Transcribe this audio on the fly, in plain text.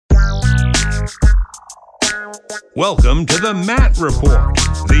Welcome to the Matt Report,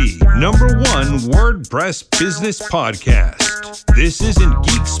 the #1 WordPress business podcast. This isn't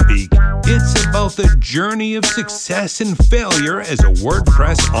geek speak. It's about the journey of success and failure as a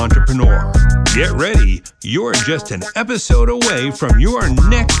WordPress entrepreneur. Get ready. You're just an episode away from your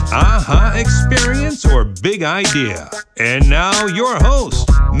next aha experience or big idea. And now your host,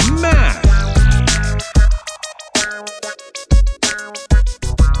 Matt.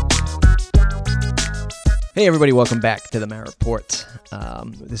 Hey everybody, welcome back to the Matt Report.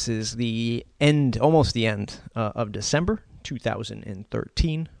 This is the end, almost the end of December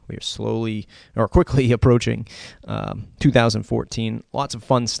 2013. We are quickly approaching 2014. Lots of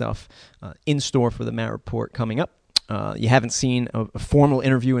fun stuff in store for the Matt Report coming up. You haven't seen a formal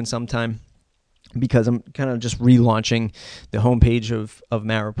interview in some time because I'm kind of just relaunching the homepage of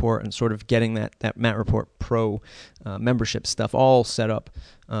Matt Report and sort of getting that Matt Report Pro membership stuff all set up,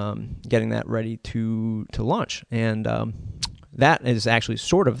 getting that ready to launch. And that is actually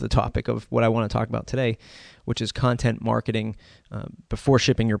sort of the topic of what I want to talk about today, which is content marketing before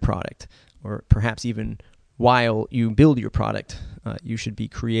shipping your product, or perhaps even while you build your product. You should be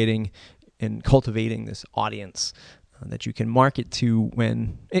creating and cultivating this audience that you can market to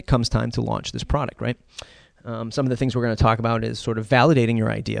when it comes time to launch this product, right? Some of the things we're going to talk about is sort of validating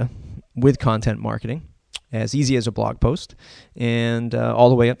your idea with content marketing, as easy as a blog post, and all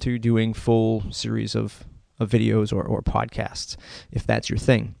the way up to doing full series of videos or podcasts, if that's your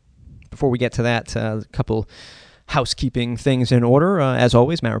thing. Before we get to that, a couple housekeeping things in order. As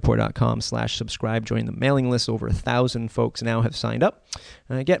always, mattreport.com/subscribe. Join the mailing list. Over 1,000 folks now have signed up.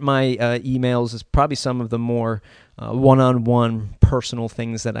 Get my emails. Is probably some of the more one-on-one personal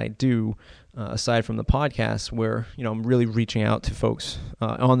things that I do, aside from the podcast, where I'm really reaching out to folks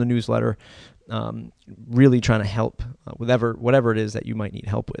on the newsletter, really trying to help whatever it is that you might need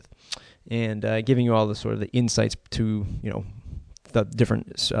help with, and giving you all the sort of the insights to the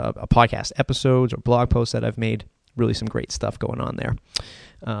different podcast episodes or blog posts that I've made. Really some great stuff going on there.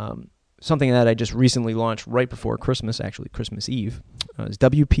 Something that I just recently launched right before Christmas, actually Christmas Eve, is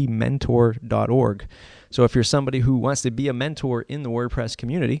wpmentor.org. So if you're somebody who wants to be a mentor in the WordPress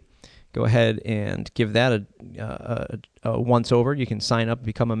community, go ahead and give that a once over. You can sign up,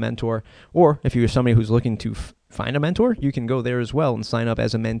 become a mentor. Or if you're somebody who's looking to find a mentor, you can go there as well and sign up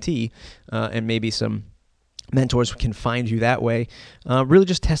as a mentee, and maybe some mentors can find you that way. Really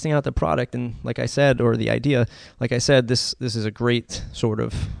just testing out the product, and like I said, or the idea, like I said, this is a great sort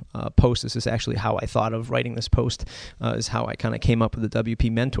of post. This is actually how I thought of writing this post, is how I kind of came up with the WP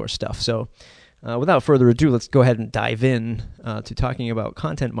Mentor stuff. So without further ado, let's go ahead and dive in to talking about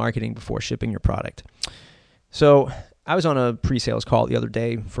content marketing before shipping your product. So I was on a pre-sales call the other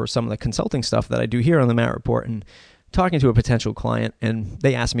day for some of the consulting stuff that I do here on the Matt Report, and talking to a potential client, and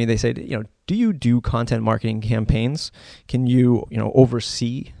they asked me, they said, do you do content marketing campaigns? Can you,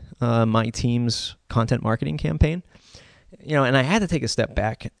 oversee my team's content marketing campaign? And I had to take a step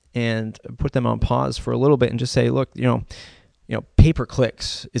back and put them on pause for a little bit and just say, look,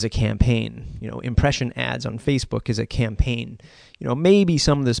 pay-per-clicks is a campaign. Impression ads on Facebook is a campaign. Maybe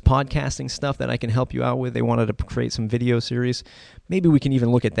some of this podcasting stuff that I can help you out with, they wanted to create some video series. Maybe we can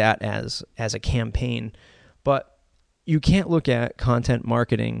even look at that as a campaign. But you can't look at content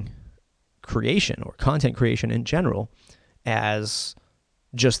marketing creation or content creation in general as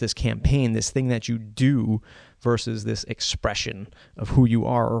just this campaign, this thing that you do versus this expression of who you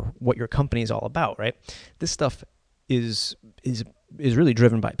are or what your company is all about, right? This stuff is really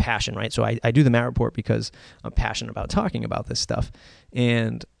driven by passion, right? So I do the Matt Report because I'm passionate about talking about this stuff.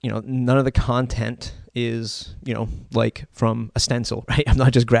 And, none of the content is, like from a stencil, right? I'm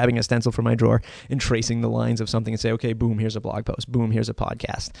not just grabbing a stencil from my drawer and tracing the lines of something and say, okay, boom, here's a blog post. Boom, here's a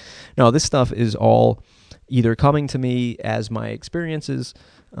podcast. No, this stuff is all either coming to me as my experiences,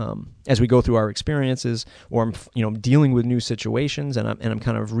 as we go through our experiences, or I'm, dealing with new situations, and I'm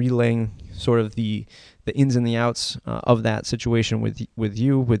kind of relaying sort of the ins and the outs of that situation with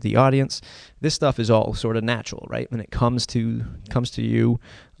you, with the audience. This stuff is all sort of natural, right? When it comes to you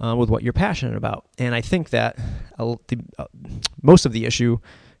with what you're passionate about, and I think that most of the issue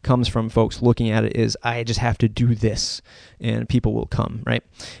comes from folks looking at it is, I just have to do this and people will come, right?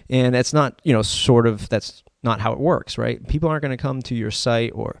 And that's not, that's not how it works, right? People aren't going to come to your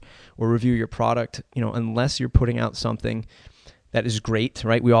site or review your product, unless you're putting out something that is great,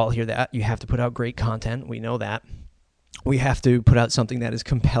 right? We all hear that. You have to put out great content. We know that. We have to put out something that is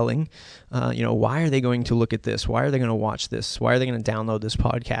compelling. Why are they going to look at this? Why are they going to watch this? Why are they going to download this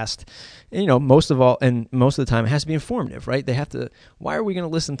podcast? And, most of the time, it has to be informative, right? They have to. Why are we going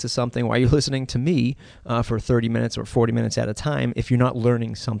to listen to something? Why are you listening to me for 30 minutes or 40 minutes at a time if you're not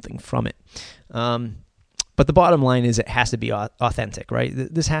learning something from it? But the bottom line is it has to be authentic, right?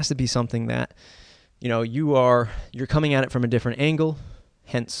 This has to be something that, you're coming at it from a different angle,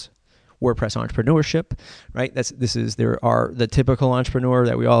 hence WordPress entrepreneurship, right? There are the typical entrepreneur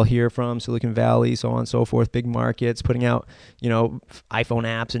that we all hear from, Silicon Valley, so on and so forth, big markets, putting out, iPhone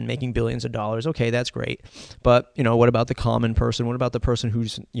apps and making billions of dollars. Okay, that's great. But, what about the common person? What about the person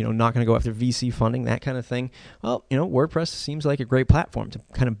who's, not going to go after VC funding, that kind of thing? Well, WordPress seems like a great platform to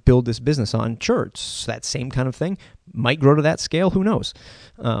kind of build this business on. Sure, it's that same kind of thing. Might grow to that scale, who knows?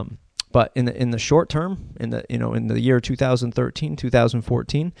 But in the short term, in the year 2013,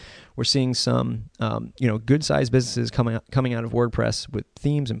 2014, we're seeing some good sized businesses coming out of WordPress with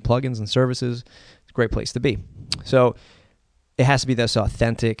themes and plugins and services. It's a great place to be. So it has to be this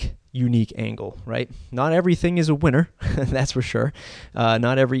authentic, unique angle, right? Not everything is a winner, that's for sure.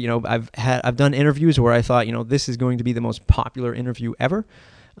 Not every I've done interviews where I thought this is going to be the most popular interview ever,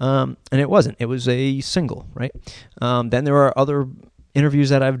 and it wasn't. It was a single, right? Then there are other interviews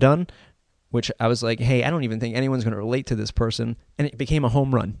that I've done, which I was like, hey, I don't even think anyone's going to relate to this person, and it became a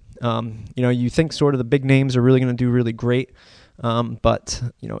home run. You think sort of the big names are really going to do really great, but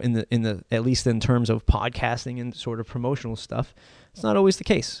in the at least in terms of podcasting and sort of promotional stuff, it's not always the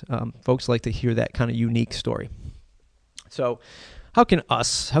case. Folks like to hear that kind of unique story. So, how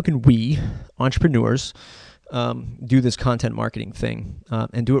can we entrepreneurs do this content marketing thing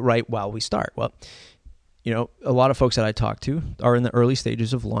and do it right while we start? Well, a lot of folks that I talk to are in the early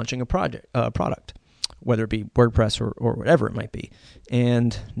stages of launching a product, whether it be WordPress or whatever it might be.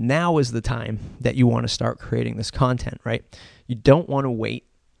 And now is the time that you want to start creating this content, right? You don't want to wait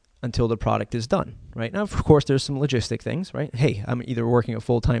until the product is done, right? Now, of course, there's some logistic things, right? Hey, I'm either working a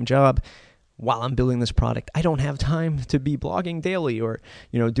full-time job while I'm building this product. I don't have time to be blogging daily or,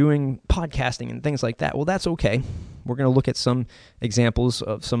 doing podcasting and things like that. Well, that's okay. We're going to look at some examples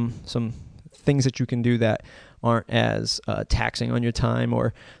of some things that you can do that aren't as taxing on your time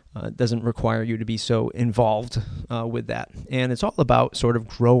or doesn't require you to be so involved with that. And it's all about sort of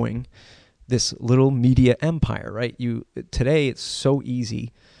growing this little media empire, right? Today it's so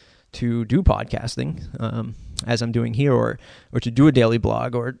easy to do podcasting, as I'm doing here, or to do a daily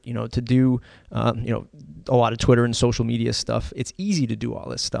blog, or to do a lot of Twitter and social media stuff. It's easy to do all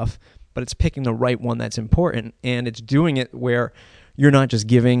this stuff, but it's picking the right one that's important, and it's doing it where you're not just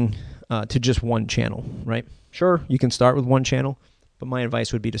giving to just one channel, right? Sure, you can start with one channel, but my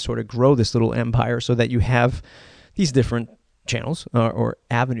advice would be to sort of grow this little empire so that you have these different channels or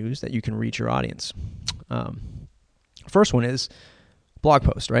avenues that you can reach your audience. First one is blog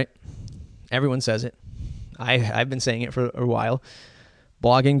post, right? Everyone says it. I've been saying it for a while.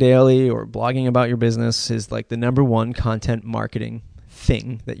 Blogging daily or blogging about your business is like the number one content marketing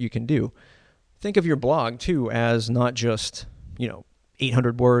thing that you can do. Think of your blog too as not just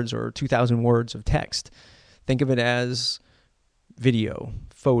 800 words or 2,000 words of text. Think of it as video,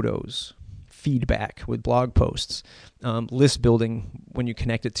 photos, feedback with blog posts, list building when you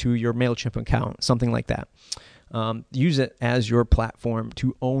connect it to your MailChimp account, something like that. Use it as your platform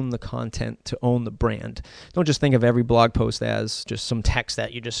to own the content, to own the brand. Don't just think of every blog post as just some text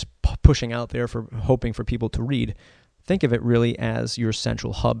that you're just pushing out there for hoping for people to read. Think of it really as your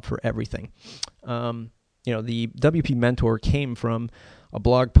central hub for everything. The WP Mentor came from a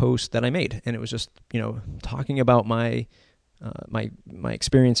blog post that I made, and it was just, talking about my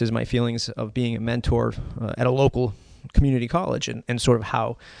experiences, my feelings of being a mentor at a local community college, and sort of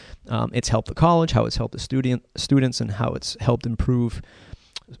how it's helped the college, how it's helped the students, and how it's helped improve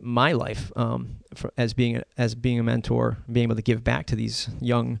my life as being a mentor, being able to give back to these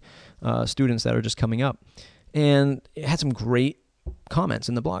young students that are just coming up. And it had some great comments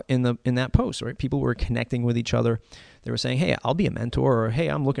in the blog, in that post, right? People were connecting with each other. They were saying, hey, I'll be a mentor, or hey,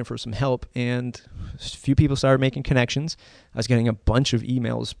 I'm looking for some help. And a few people started making connections. I was getting a bunch of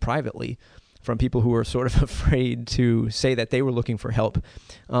emails privately from people who were sort of afraid to say that they were looking for help.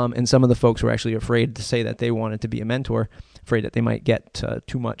 And some of the folks were actually afraid to say that they wanted to be a mentor, afraid that they might get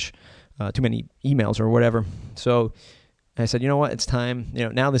too many emails or whatever. So I said, you know what, it's time.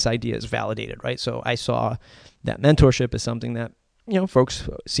 Now this idea is validated, right? So I saw that mentorship is something that folks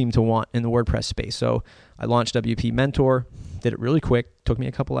seem to want in the WordPress space. So I launched WP Mentor, did it really quick, took me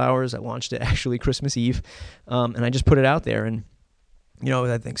a couple hours. I launched it actually Christmas Eve, and I just put it out there. And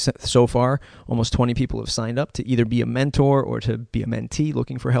I think so far, almost 20 people have signed up to either be a mentor or to be a mentee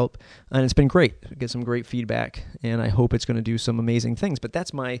looking for help. And it's been great. I get some great feedback, and I hope it's going to do some amazing things. But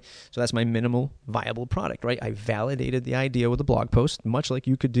that's my minimal viable product, right? I validated the idea with a blog post, much like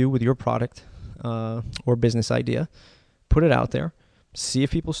you could do with your product or business idea. Put it out there. See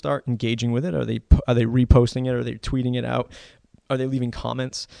if people start engaging with it. Are they reposting it? Are they tweeting it out? Are they leaving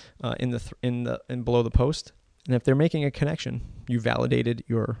comments in below the post? And if they're making a connection, you validated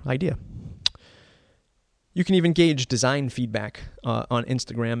your idea. You can even gauge design feedback on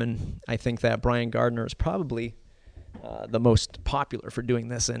Instagram, and I think that Brian Gardner is probably the most popular for doing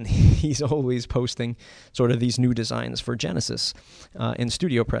this, and he's always posting sort of these new designs for Genesis and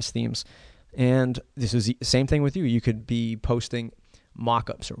StudioPress themes. And this is the same thing with you. You could be posting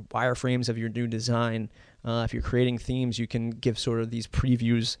mock-ups or wireframes of your new design. If you're creating themes, you can give sort of these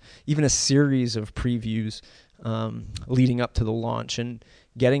previews, even a series of previews leading up to the launch, and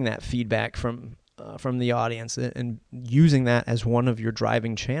getting that feedback from the audience and using that as one of your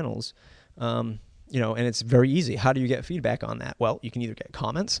driving channels. And it's very easy. How do you get feedback on that? Well, you can either get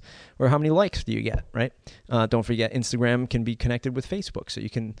comments or how many likes do you get, right? Don't forget, Instagram can be connected with Facebook, so you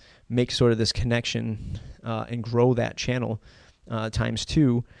can make sort of this connection and grow that channel times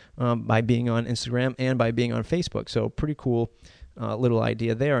 2 by being on Instagram and by being on Facebook. So pretty cool little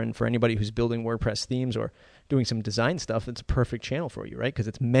idea there. And for anybody who's building WordPress themes or doing some design stuff, it's a perfect channel for you, right? Because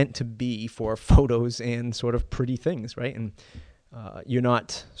it's meant to be for photos and sort of pretty things, right? And you're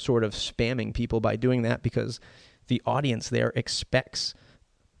not sort of spamming people by doing that, because the audience there expects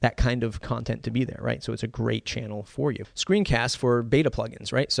that kind of content to be there, right? So it's a great channel for you. Screencasts for beta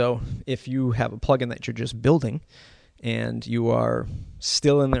plugins, right? So if you have a plugin that you're just building and you are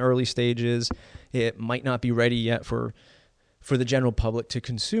still in the early stages, it might not be ready yet for the general public to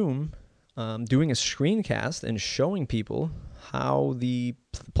consume, doing a screencast and showing people how the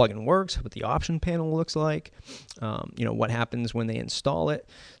plugin works, what the option panel looks like, what happens when they install it,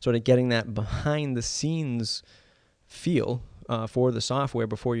 sort of getting that behind the scenes feel for the software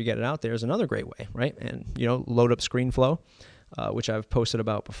before you get it out there is another great way, right? And, load up ScreenFlow, which I've posted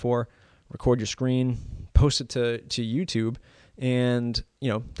about before. Record your screen, post it to YouTube, and,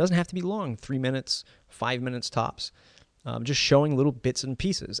 it doesn't have to be long, 3 minutes, 5 minutes tops. Just showing little bits and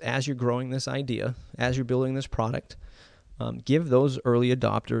pieces as you're growing this idea, as you're building this product. Give those early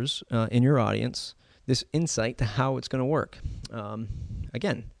adopters in your audience this insight to how it's going to work.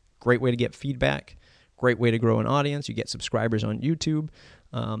 Again, great way to get feedback, great way to grow an audience. You get subscribers on YouTube.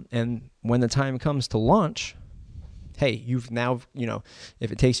 And when the time comes to launch, hey, you've now,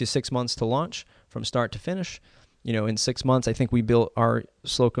 if it takes you 6 months to launch from start to finish, in 6 months, I think we built our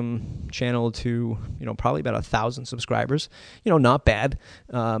Slocum channel to, probably about 1,000 subscribers. Not bad.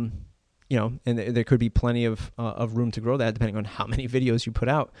 And there could be plenty of room to grow that depending on how many videos you put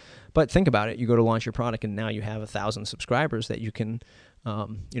out. But think about it. You go to launch your product and now you have 1,000 subscribers that you can,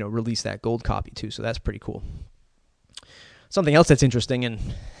 release that gold copy to. So that's pretty cool. Something else that's interesting, and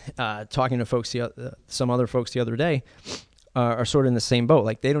talking to folks, some other folks the other day, are sort of in the same boat.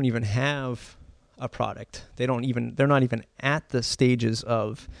 Like, they don't even have a product. They're not even at the stages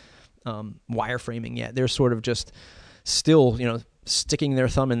of wireframing yet. They're sort of just still, sticking their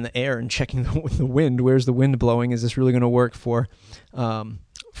thumb in the air and checking the wind. Where's the wind blowing? Is this really going to work for a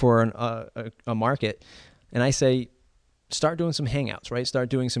market? And I say, start doing some Hangouts, right? Start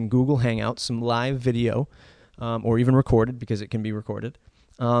doing some Google Hangouts, some live video, or even recorded, because it can be recorded,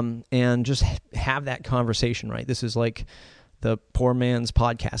 and just have that conversation, right? This is like the poor man's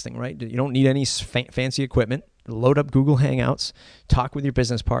podcasting, right? You don't need any fancy equipment. Load up Google Hangouts, talk with your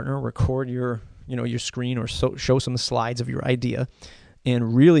business partner, record your screen, or show some slides of your idea,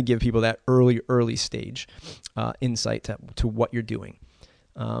 and really give people that early stage insight to what you're doing.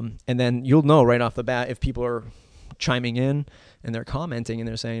 And then you'll know right off the bat if people are chiming in and they're commenting and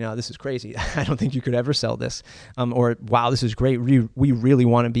they're saying, "No, this is crazy. I don't think you could ever sell this," or "Wow, this is great. We really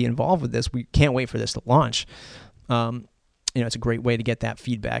want to be involved with this. We can't wait for this to launch." It's a great way to get that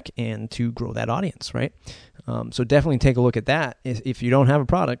feedback and to grow that audience, right? So definitely take a look at that. If you don't have a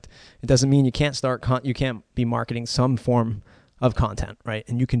product, it doesn't mean you can't you can't be marketing some form of content, right?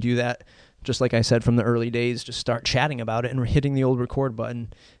 And you can do that, just like I said, from the early days. Just start chatting about it and hitting the old record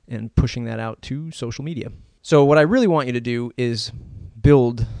button and pushing that out to social media. So what I really want you to do is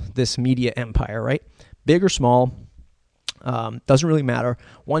build this media empire, right? Big or small. Doesn't really matter.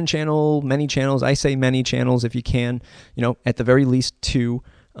 One channel, many channels. I say many channels if you can, at the very least 2,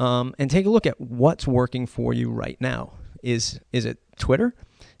 and take a look at what's working for you right now. Is it Twitter?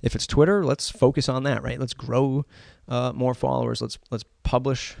 If it's Twitter, let's focus on that, right? Let's grow more followers. Let's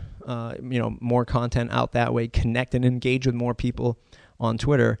publish, more content out that way. Connect and engage with more people on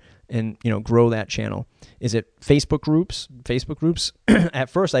Twitter, and grow that channel. Is it Facebook groups? Facebook groups. At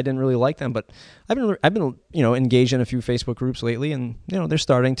first, I didn't really like them, but I've been engaged in a few Facebook groups lately, and they're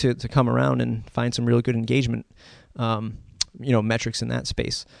starting to come around and find some really good engagement, metrics in that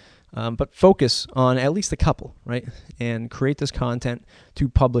space. but focus on at least a couple, right? And create this content to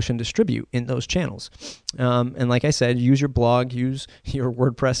publish and distribute in those channels. And like I said, use your blog, use your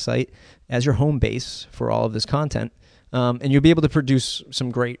WordPress site as your home base for all of this content, and you'll be able to produce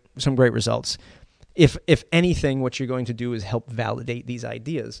some great results. If anything, what you're going to do is help validate these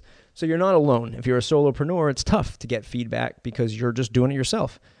ideas. So you're not alone. If you're a solopreneur, it's tough to get feedback because you're just doing it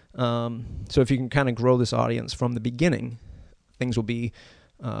yourself. So if you can kind of grow this audience from the beginning, things will be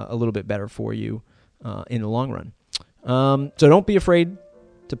a little bit better for you in the long run. So don't be afraid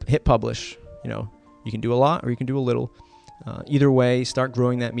to hit publish. You can do a lot or you can do a little. Either way, start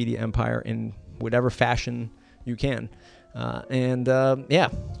growing that media empire in whatever fashion you can. I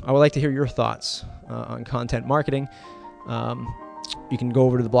would like to hear your thoughts on content marketing. You can go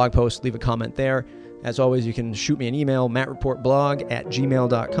over to the blog post, leave a comment there. As always, you can shoot me an email,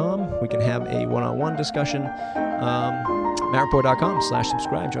 mattreportblog@gmail.com. We can have a one-on-one discussion.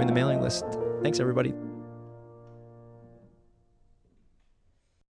 mattreport.com/subscribe. Join the mailing list. Thanks, everybody.